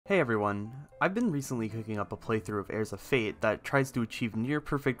Hey everyone, I've been recently cooking up a playthrough of Heirs of Fate that tries to achieve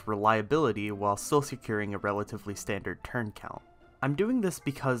near-perfect reliability while still securing a relatively standard turn count. I'm doing this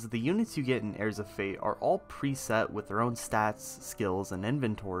because the units you get in Heirs of Fate are all preset with their own stats, skills, and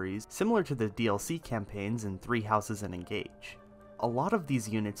inventories, similar to the DLC campaigns in Three Houses and Engage. A lot of these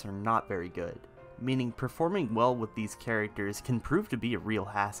units are not very good, meaning performing well with these characters can prove to be a real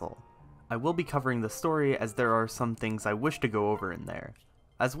hassle. I will be covering the story as there are some things I wish to go over in there,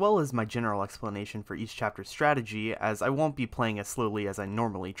 as well as my general explanation for each chapter's strategy, as I won't be playing as slowly as I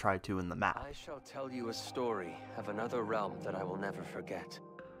normally try to in the map. I shall tell you a story of another realm that I will never forget.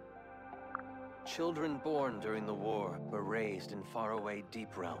 Children born during the war were raised in faraway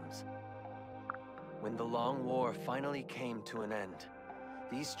deep realms. When the long war finally came to an end,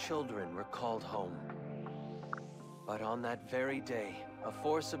 these children were called home. But on that very day, a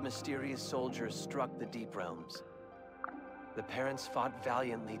force of mysterious soldiers struck the deep realms. The parents fought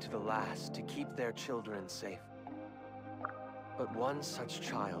valiantly to the last to keep their children safe. But one such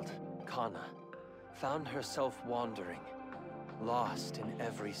child, Kana, found herself wandering, lost in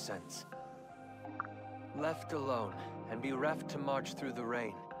every sense. Left alone and bereft to march through the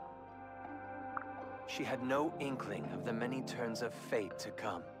rain, she had no inkling of the many turns of fate to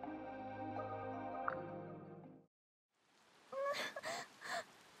come.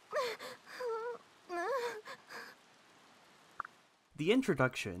 The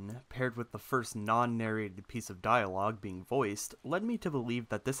introduction, paired with the first non-narrated piece of dialogue being voiced, led me to believe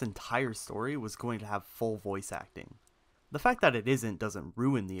that this entire story was going to have full voice acting. The fact that it isn't doesn't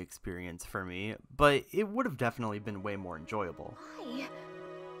ruin the experience for me, but it would have definitely been way more enjoyable. Why?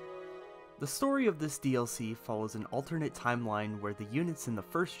 The story of this DLC follows an alternate timeline where the units in the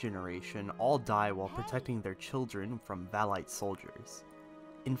first generation all die while protecting their children from Valite soldiers.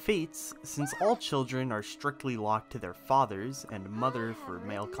 In Fates, since all children are strictly locked to their fathers and mother for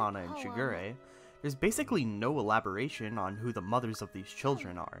male Kana and Shigure, there's basically no elaboration on who the mothers of these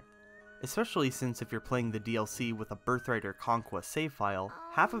children are. Especially since if you're playing the DLC with a Birthright or Conquest save file,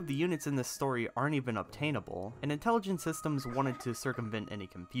 half of the units in this story aren't even obtainable, and intelligence systems wanted to circumvent any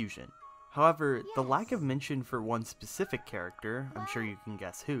confusion. However, the lack of mention for one specific character, I'm sure you can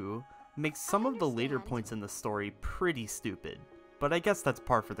guess who, makes some of the later points in the story pretty stupid. But I guess that's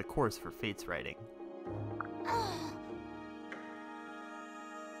par for the course for Fate's writing.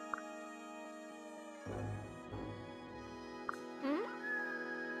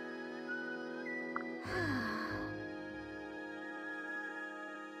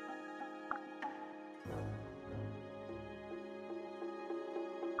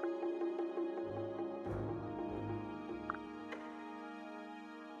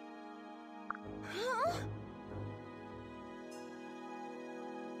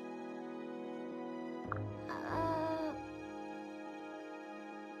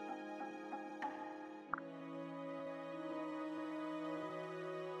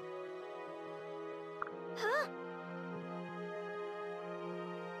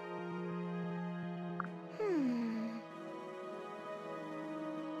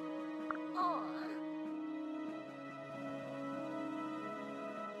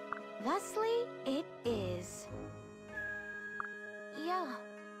 Thusly, it is. Yeah.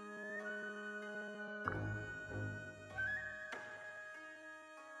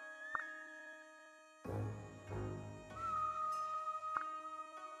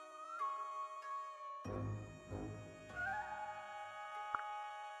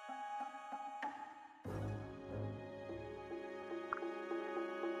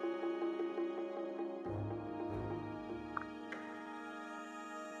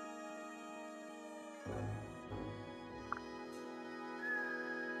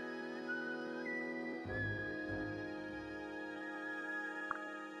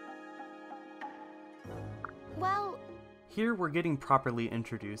 Well, Here we're getting properly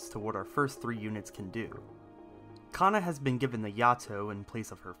introduced to what our first three units can do. Kana has been given the Yato in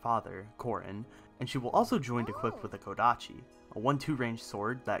place of her father, Korin, and she will also join equipped with a Kodachi, a 1-2 range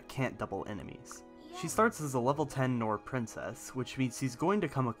sword that can't double enemies. She starts as a level 10 Nor princess, which means she's going to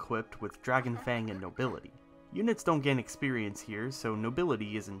come equipped with Dragon Fang and Nobility. Units don't gain experience here, so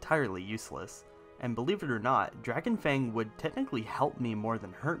Nobility is entirely useless, and believe it or not, Dragon Fang would technically help me more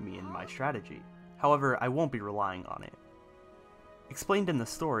than hurt me in my strategy. However, I won't be relying on it. Explained in the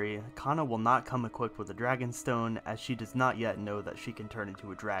story, Kana will not come equipped with a Dragon Stone as she does not yet know that she can turn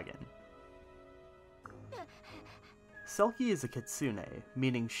into a dragon. Selkie is a Kitsune,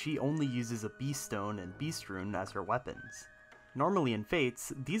 meaning she only uses a Beast Stone and Beast Rune as her weapons. Normally in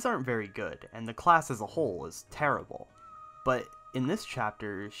Fates, these aren't very good, and the class as a whole is terrible. But in this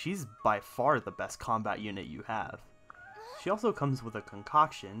chapter, she's by far the best combat unit you have. She also comes with a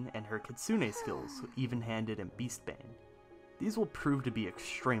concoction and her Kitsune skills, even-handed and beastbane. These will prove to be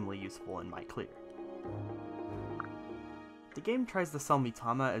extremely useful in my clear. The game tries to sell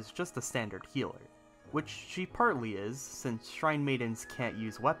Mitama as just a standard healer, which she partly is, since Shrine Maidens can't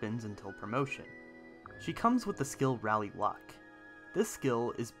use weapons until promotion. She comes with the skill Rally Luck. This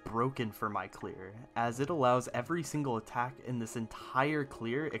skill is broken for my clear, as it allows every single attack in this entire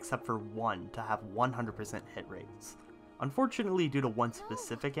clear except for one to have 100% hit rates. Unfortunately, due to one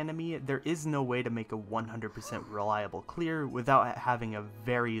specific enemy, there is no way to make a 100% reliable clear without having a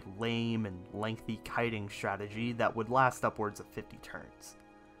very lame and lengthy kiting strategy that would last upwards of 50 turns.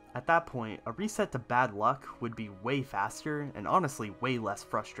 At that point, a reset to bad luck would be way faster and honestly way less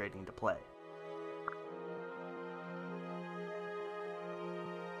frustrating to play.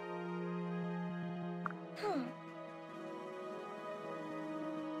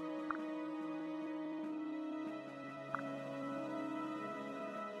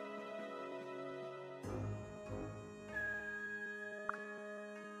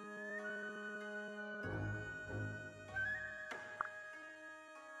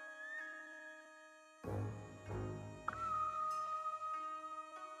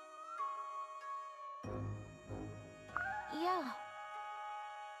 Yeah.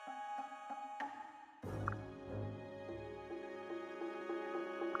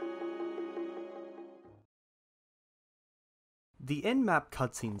 The in-map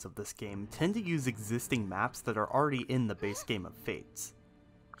cutscenes of this game tend to use existing maps that are already in the base game of Fates.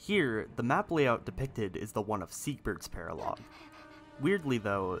 Here, the map layout depicted is the one of Siegbert's Paralog. Weirdly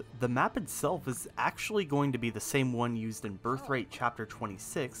though, the map itself is actually going to be the same one used in Birthright Chapter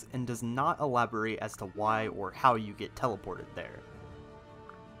 26 and does not elaborate as to why or how you get teleported there.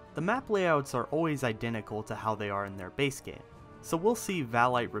 The map layouts are always identical to how they are in their base game, so we'll see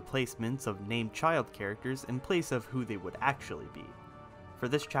Valite replacements of named child characters in place of who they would actually be. For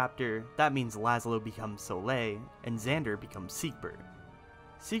this chapter, that means Laszlo becomes Soleil, and Xander becomes Siegbert.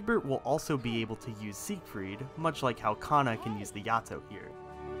 Siegbert will also be able to use Siegfried, much like how Kana can use the Yato here.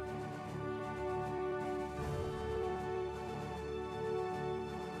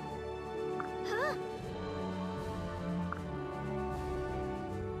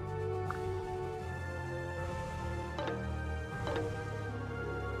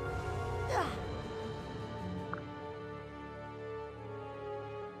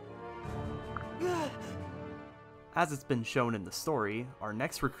 As it's been shown in the story, our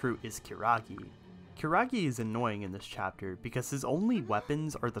next recruit is Kiragi. Kiragi is annoying in this chapter because his only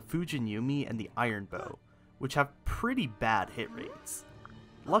weapons are the Fujin Yumi and the Iron Bow, which have pretty bad hit rates.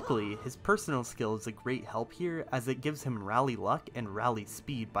 Luckily, his personal skill is a great help here as it gives him Rally Luck and Rally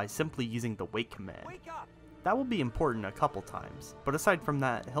Speed by simply using the Wake command. That will be important a couple times, but aside from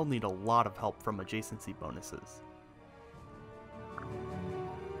that, he'll need a lot of help from adjacency bonuses.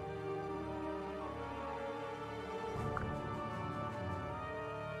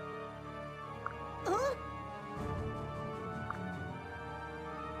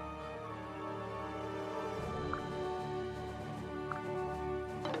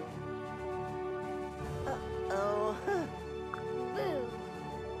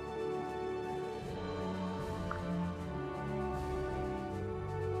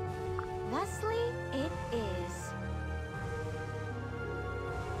 Thusly it is.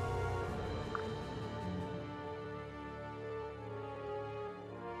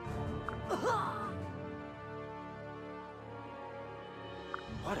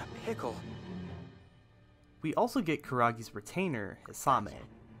 What a pickle. We also get Kiragi's retainer, Hisame.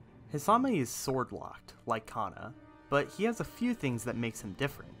 Hisame is sword-locked, like Kana, but he has a few things that makes him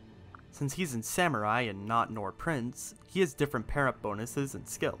different. Since he's in Samurai and not Nor Prince, he has different pair-up bonuses and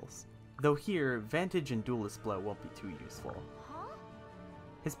skills. Though here, Vantage and Duelist Blow won't be too useful.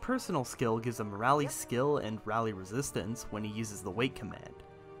 His personal skill gives him Rally Skill and Rally Resistance when he uses the Wait command,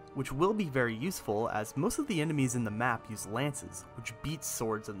 which will be very useful as most of the enemies in the map use lances, which beats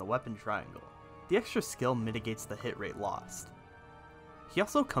swords in the weapon triangle. The extra skill mitigates the hit rate lost. He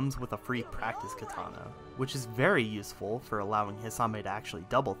also comes with a free practice katana, which is very useful for allowing Hisame to actually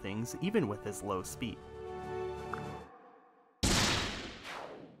double things even with his low speed.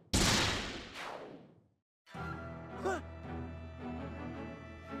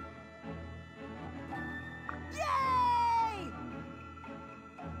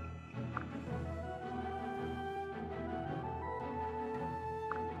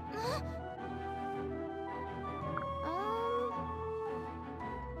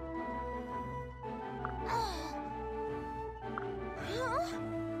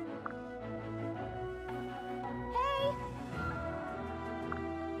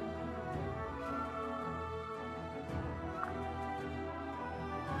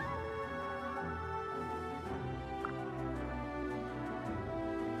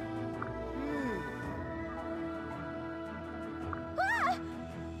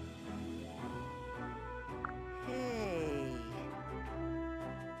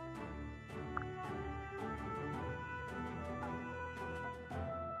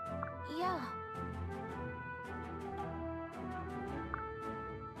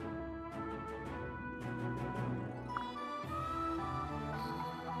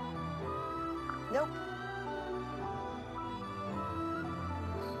 Nope.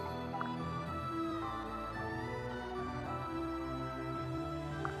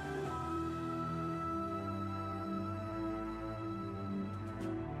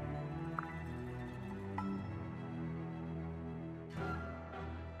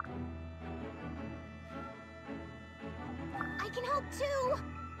 I can help too!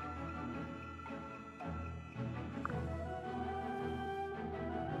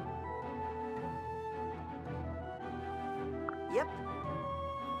 Yep.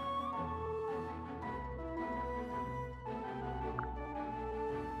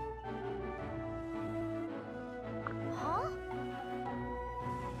 Huh?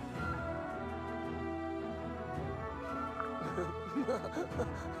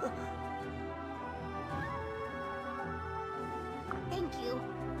 Thank you.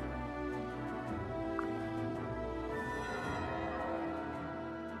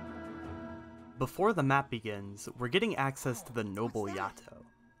 Before the map begins, we're getting access to the Noble Yato.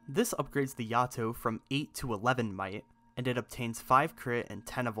 This upgrades the Yato from 8 to 11 might, and it obtains 5 crit and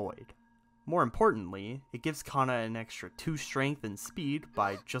 10 avoid. More importantly, it gives Kana an extra 2 strength and speed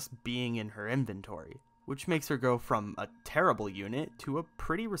by just being in her inventory, which makes her go from a terrible unit to a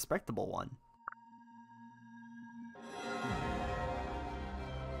pretty respectable one.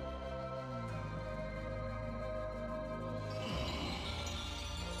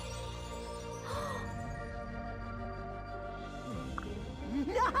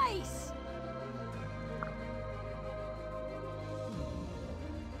 Nice!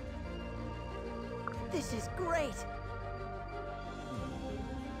 This is great!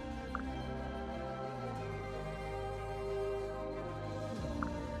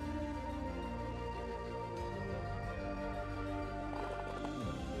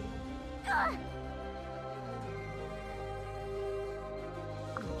 Ah!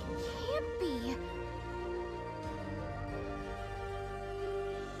 It can't be.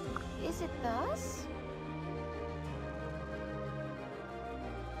 Is it thus?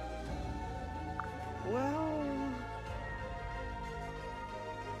 Well...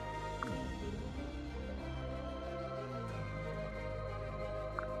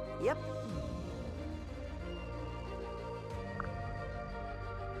 Yep.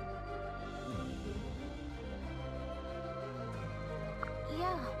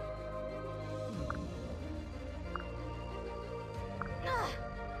 Yeah. Ah!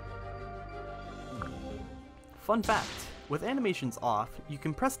 Fun fact, with animations off, you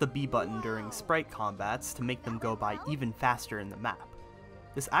can press the B button during sprite combats to make them go by even faster in the map.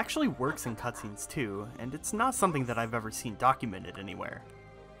 This actually works in cutscenes too, and it's not something that I've ever seen documented anywhere.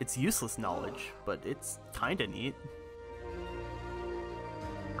 It's useless knowledge, but it's kinda neat.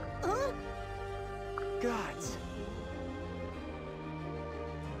 Gods.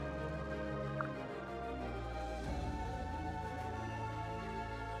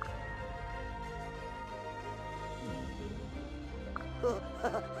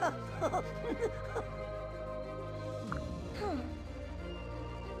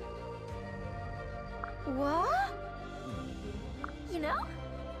 What? You know?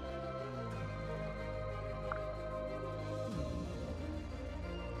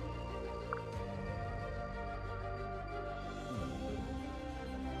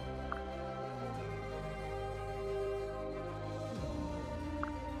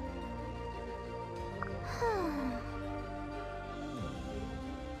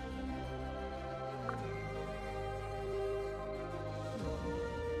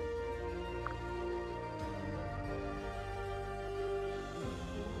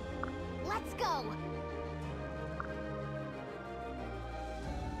 Let's go!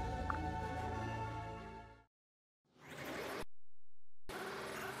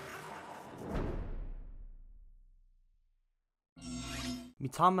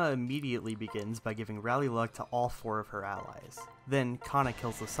 Mitama immediately begins by giving rally luck to all 4 of her allies. Then, Kana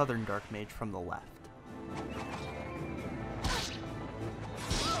kills the southern Dark Mage from the left.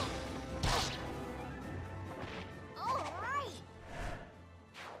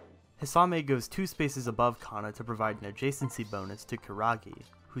 Hisame goes 2 spaces above Kana to provide an adjacency bonus to Kuragi,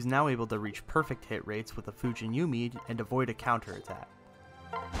 who's now able to reach perfect hit rates with a Fujin Yumi and avoid a counterattack.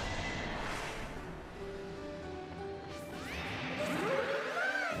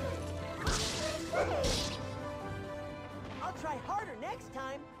 I'll try harder next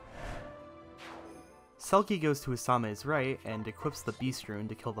time! Selkie goes to Hisame's right and equips the Beast Rune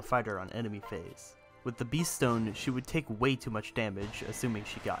to kill the fighter on enemy phase. With the Beast Stone, she would take way too much damage, assuming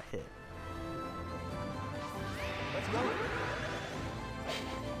she got hit. Let's go!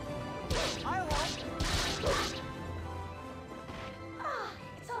 I'll help! Ah,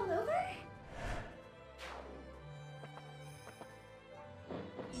 it's all over?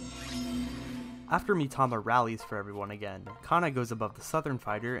 After Mitama rallies for everyone again, Kana goes above the southern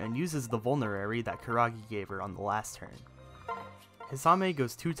fighter and uses the vulnerary that Kuragi gave her on the last turn. Hisame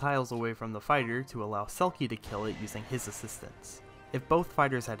goes 2 tiles away from the fighter to allow Selkie to kill it using his assistance. If both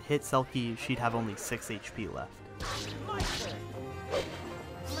fighters had hit Selkie, she'd have only 6 HP left. My turn.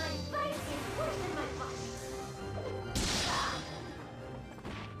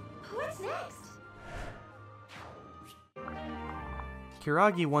 What's next?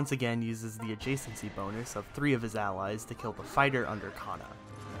 Kuragi once again uses the adjacency bonus of 3 of his allies to kill the fighter under Kana.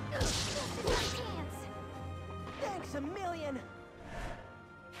 This is my chance. Thanks a million.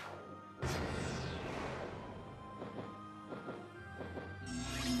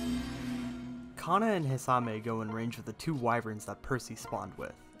 Kana and Hisame go in range of the 2 wyverns that Percy spawned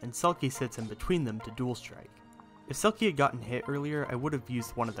with, and Selkie sits in between them to dual strike. If Selkie had gotten hit earlier, I would have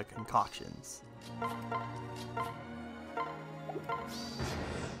used one of the concoctions.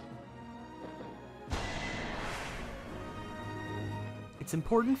 It's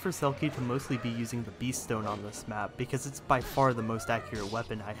important for Selkie to mostly be using the Beast Stone on this map because it's by far the most accurate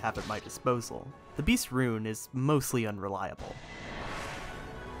weapon I have at my disposal. The Beast Rune is mostly unreliable.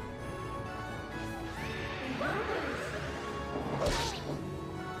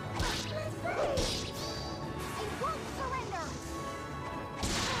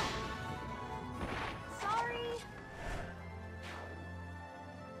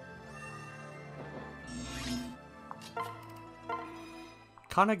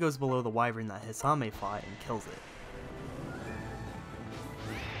 Kana goes below the wyvern that Hisame fought and kills it.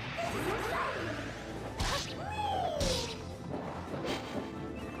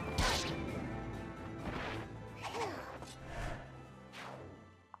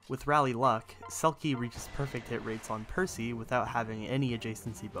 With rally luck, Selkie reaches perfect hit rates on Percy without having any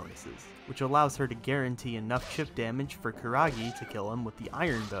adjacency bonuses, which allows her to guarantee enough chip damage for Kuragi to kill him with the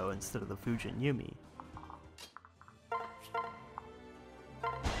Iron Bow instead of the Fujin Yumi.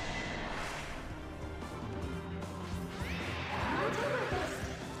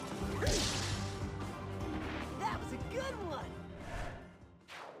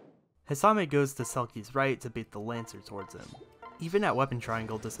 Hisame goes to Selkie's right to bait the Lancer towards him. Even at weapon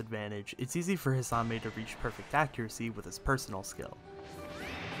triangle disadvantage, it's easy for Hisame to reach perfect accuracy with his personal skill.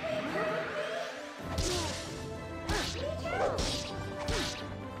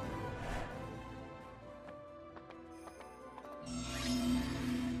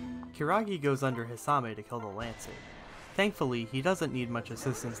 Kuragi goes under Hisame to kill the Lancer. Thankfully, he doesn't need much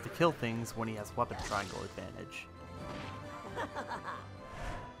assistance to kill things when he has weapon triangle advantage.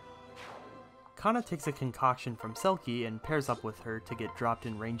 Kana takes a concoction from Selkie and pairs up with her to get dropped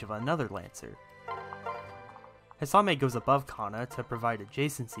in range of another Lancer. Hisame goes above Kana to provide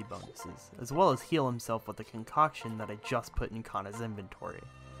adjacency bonuses, as well as heal himself with the concoction that I just put in Kana's inventory.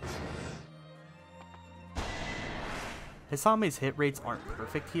 Hisame's hit rates aren't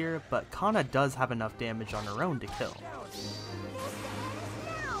perfect here, but Kana does have enough damage on her own to kill.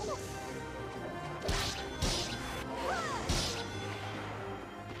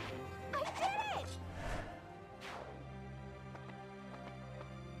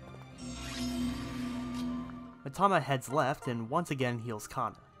 Mitama heads left and once again heals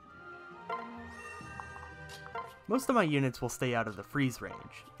Kana. Most of my units will stay out of the freeze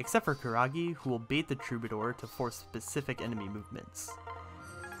range, except for Kuragi, who will bait the Troubadour to force specific enemy movements.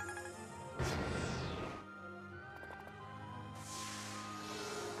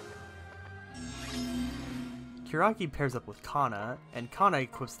 Kuragi pairs up with Kana, and Kana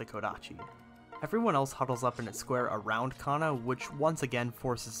equips the Kodachi. Everyone else huddles up in a square around Kana, which once again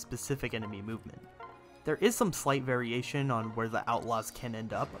forces specific enemy movement. There is some slight variation on where the outlaws can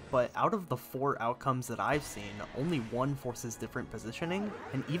end up, but out of the 4 outcomes that I've seen, only 1 forces different positioning,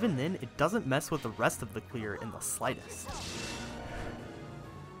 and even then, it doesn't mess with the rest of the clear in the slightest.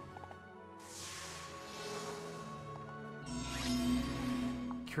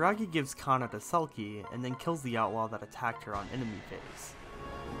 Kuragi gives Kana to Selkie, and then kills the outlaw that attacked her on enemy phase.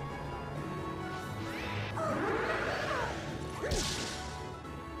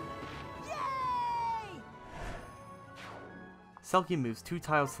 Selkie moves 2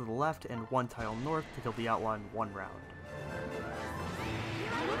 tiles to the left and 1 tile north to kill the outlaw in 1 round.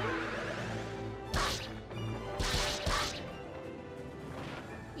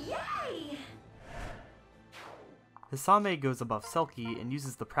 Yay! Hisame goes above Selkie and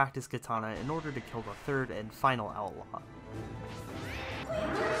uses the practice katana in order to kill the 3rd and final outlaw.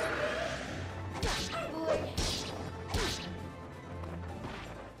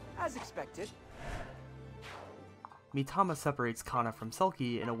 As expected. Mitama separates Kana from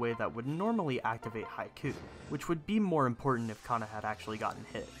Selkie in a way that would normally activate Haiku, which would be more important if Kana had actually gotten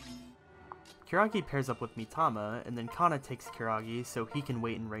hit. Kiragi pairs up with Mitama, and then Kana takes Kiragi so he can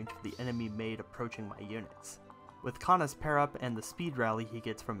wait in range of the enemy maid approaching my units. With Kana's pair up and the speed rally he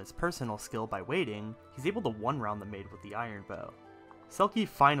gets from his personal skill by waiting, he's able to one-round the maid with the iron bow. Selkie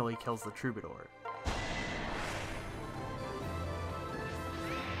finally kills the troubadour.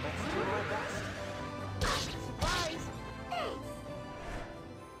 Let's do our best. Surprise!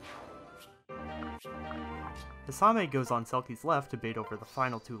 Hisame goes on Selkie's left to bait over the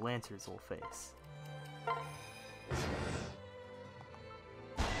final two Lancers we'll face.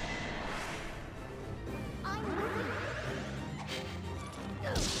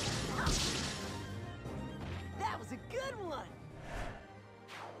 That was a good one!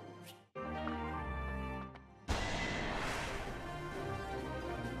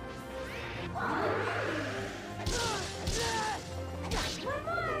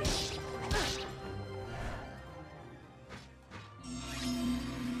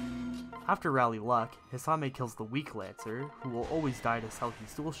 After Rally Luck, Hisame kills the weak Lancer, who will always die to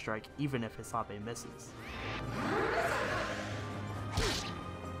Selkie's dual strike even if Hisame misses.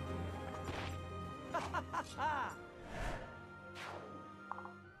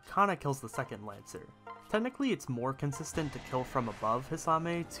 Kana kills the second Lancer. Technically it's more consistent to kill from above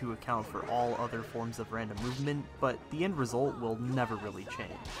Hisame to account for all other forms of random movement, but the end result will never really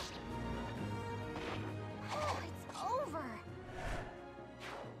change.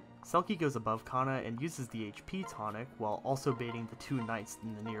 Selkie goes above Kana and uses the HP tonic while also baiting the two knights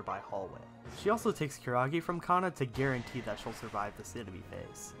in the nearby hallway. She also takes Kiragi from Kana to guarantee that she'll survive this enemy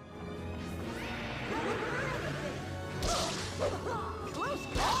phase.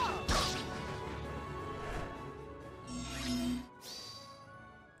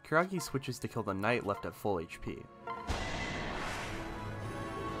 Kiragi switches to kill the knight left at full HP.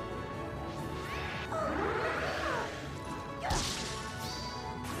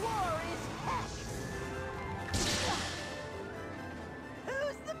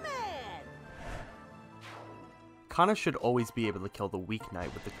 Kana should always be able to kill the weak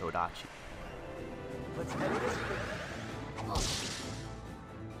knight with the Kodachi. Let's end this quickly.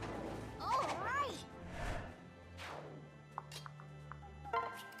 All right.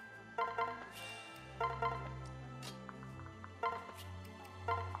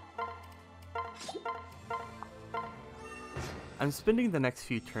 I'm spending the next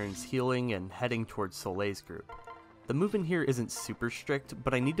few turns healing and heading towards Soleil's group. The movement here isn't super strict,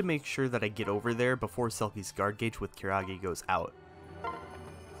 but I need to make sure that I get over there before Selkie's guard gauge with Kiragi goes out.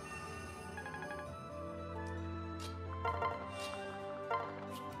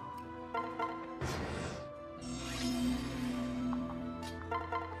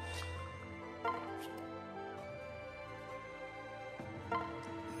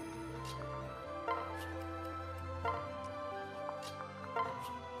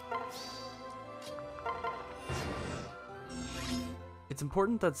 It's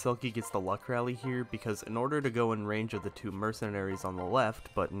important that Selkie gets the luck rally here because in order to go in range of the two mercenaries on the left,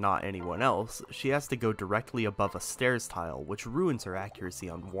 but not anyone else, she has to go directly above a stairs tile, which ruins her accuracy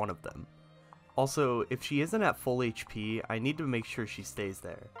on one of them. Also, if she isn't at full HP, I need to make sure she stays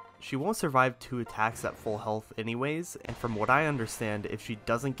there. She won't survive 2 attacks at full health anyways, and from what I understand, if she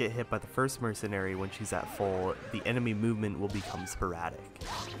doesn't get hit by the first mercenary when she's at full, the enemy movement will become sporadic.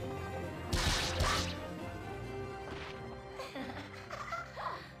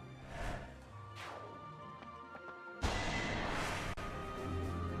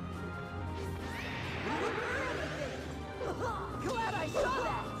 Glad I saw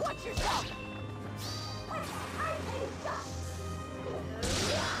that! Watch yourself!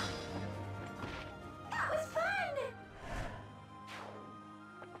 That was fun!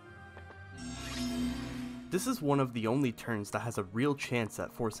 This is one of the only turns that has a real chance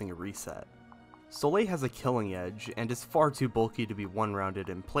at forcing a reset. Soleil has a killing edge, and is far too bulky to be one-rounded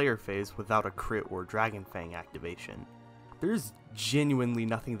in player phase without a crit or Dragon Fang activation. There's genuinely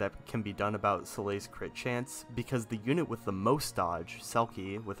nothing that can be done about Soleil's crit chance, because the unit with the most dodge,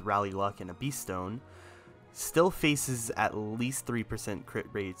 Selkie, with Rally Luck and a Beast Stone, still faces at least 3% crit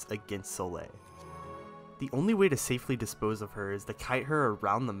rates against Soleil. The only way to safely dispose of her is to kite her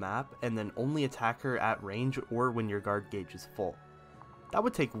around the map and then only attack her at range or when your guard gauge is full. That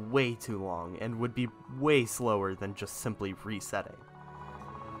would take way too long and would be way slower than just simply resetting.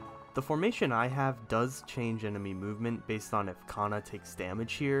 The formation I have does change enemy movement based on if Kana takes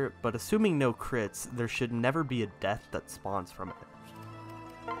damage here, but assuming no crits, there should never be a death that spawns from it.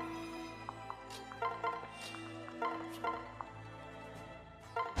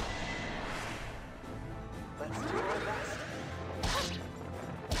 Let's do our best.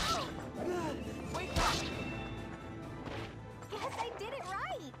 Wake up! Guess I did it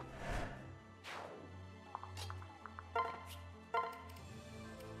right.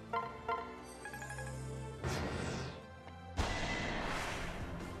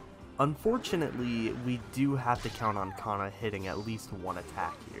 Unfortunately, we do have to count on Kana hitting at least one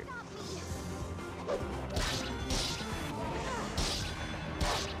attack here.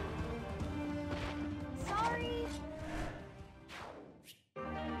 Sorry.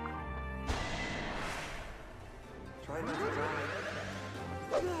 Try not to die.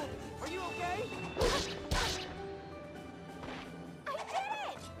 Are you okay? I did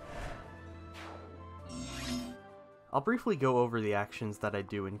it! I'll briefly go over the actions that I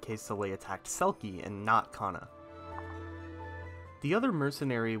do in case Soleil attacked Selkie and not Kana. The other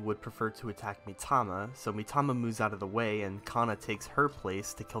mercenary would prefer to attack Mitama, so Mitama moves out of the way and Kana takes her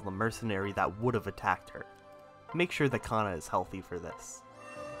place to kill the mercenary that would have attacked her. Make sure that Kana is healthy for this.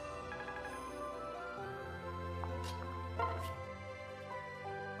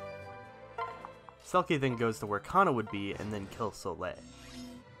 Selkie then goes to where Kana would be and then kills Soleil.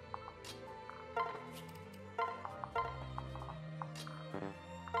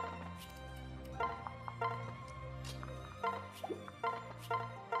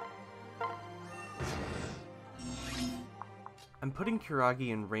 I'm putting Kuragi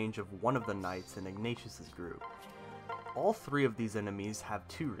in range of one of the knights in Ignatius's group. All three of these enemies have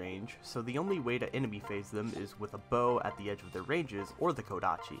 2 range, so the only way to enemy phase them is with a bow at the edge of their ranges or the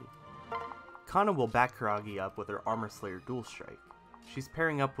Kodachi. Kana will back Kuragi up with her Armor Slayer Dual Strike. She's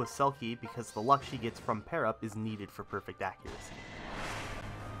pairing up with Selkie because the luck she gets from pair up is needed for perfect accuracy.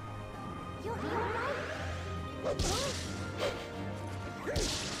 You'll be alright. This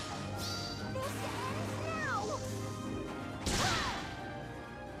ends now.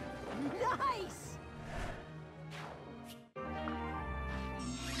 Nice!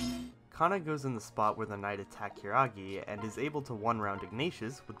 Kana goes in the spot where the knight attacked Kuragi and is able to one-round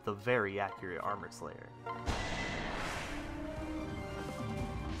Ignatius with the very accurate Armor Slayer.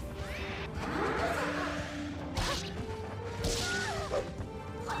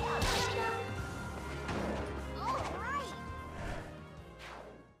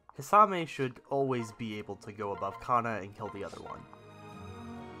 Hisame should always be able to go above Kana and kill the other one.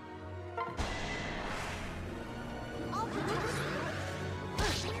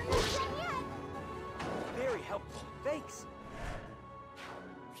 Very helpful. Thanks.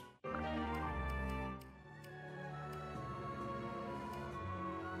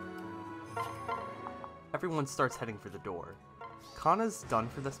 Everyone starts heading for the door. Kana's done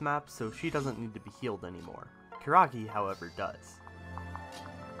for this map, so she doesn't need to be healed anymore. Kuragi, however, does.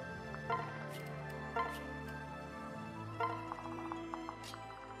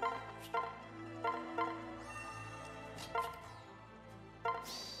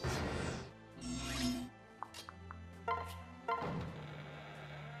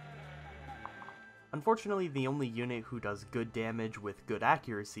 Unfortunately, the only unit who does good damage with good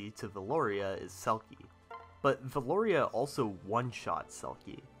accuracy to Veloria is Selkie. But Veloria also one-shots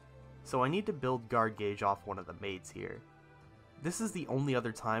Selkie, so I need to build guard gauge off one of the maids here. This is the only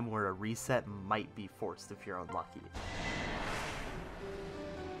other time where a reset might be forced if you're unlucky.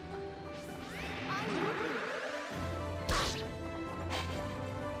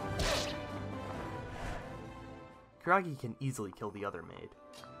 Kuragi can easily kill the other maid.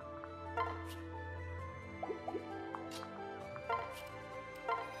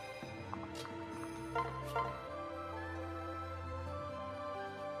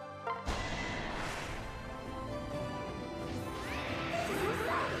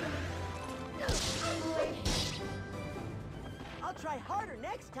 I'll try harder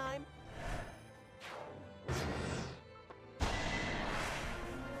next time.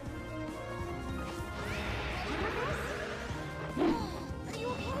 Are you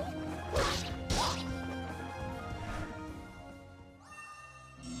okay?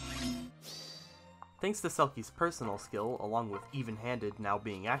 Thanks to Selkie's personal skill, along with even-handed now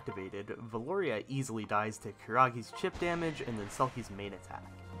being activated, Veloria easily dies to Kuragi's chip damage and then Selkie's main attack.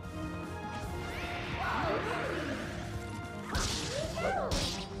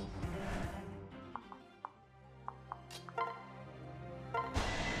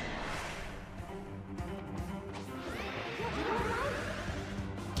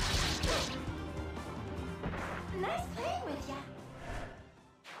 Nice playing with ya.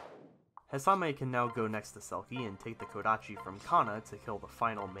 Hisame can now go next to Selkie and take the Kodachi from Kana to kill the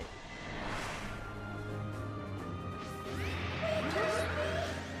final maid.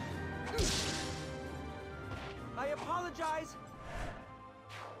 I apologize.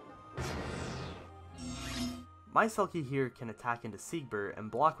 My Selkie here can attack into Siegbert and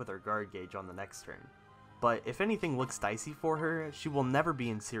block with her guard gauge on the next turn. But if anything looks dicey for her, she will never be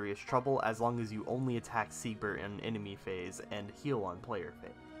in serious trouble as long as you only attack Siegbert in enemy phase and heal on player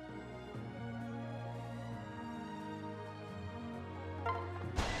phase.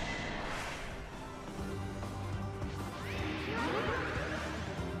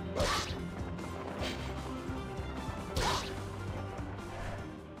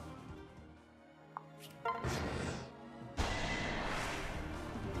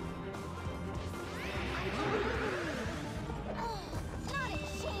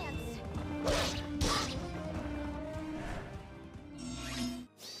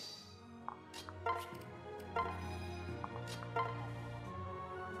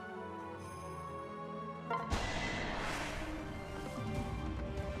 I'm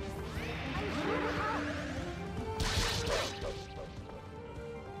here to help.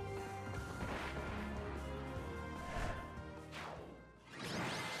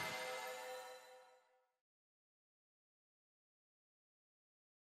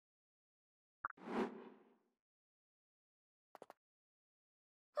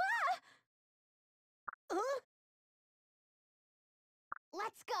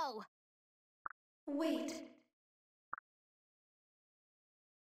 Let's go. Wait.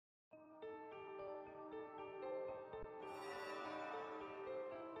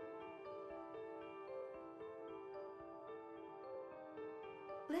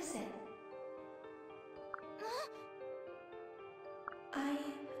 Listen. I,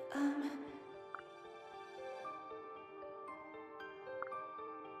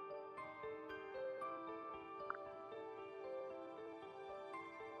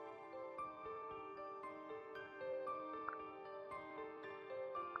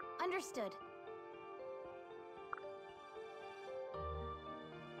 Understood.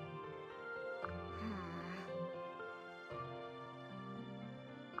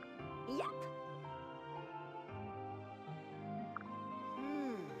 Yep.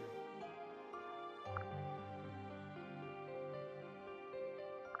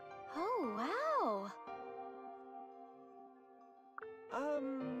 Oh, wow.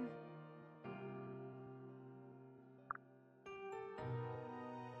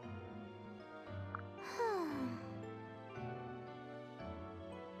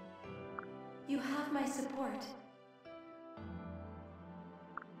 you have my support.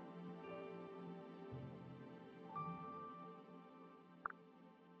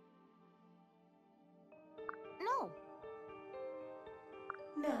 No.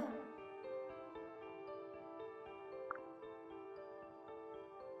 No.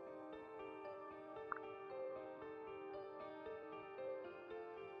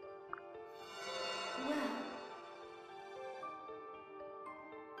 Well,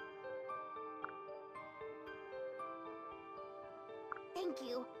 Thank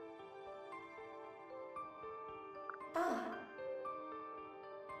you. ah,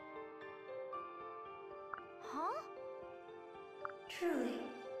 Huh? truly.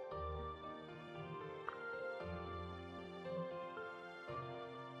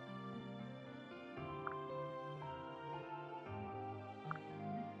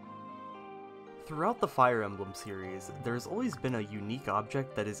 Throughout the Fire Emblem series, there's always been a unique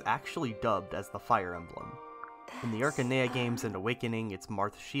object that is actually dubbed as the Fire Emblem. In the Arcanea games and Awakening, it's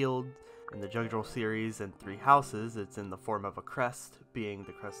Marth's Shield. In the Jugdral series and Three Houses, it's in the form of a crest, being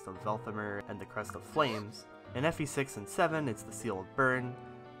the Crest of Velthamer and the Crest of Flames. In FE6 and 7, it's the Seal of Burn.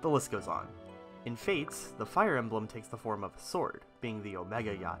 The list goes on. In Fates, the Fire Emblem takes the form of a sword, being the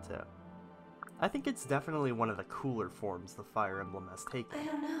Omega Yato. I think it's definitely one of the cooler forms the Fire Emblem has taken. I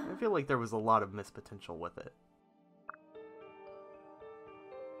don't know. I feel like there was a lot of missed potential with it.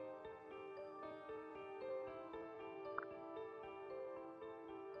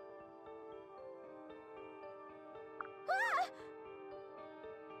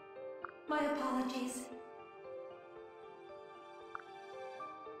 My apologies.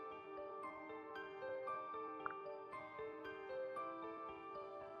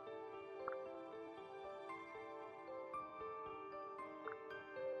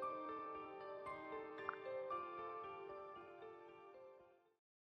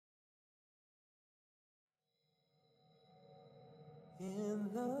 In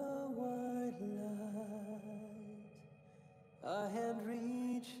the white light, a hand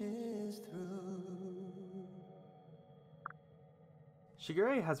reaches through.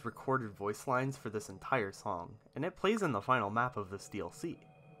 Shigure has recorded voice lines for this entire song, and it plays in the final map of this DLC.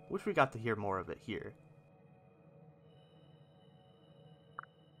 Wish we got to hear more of it here.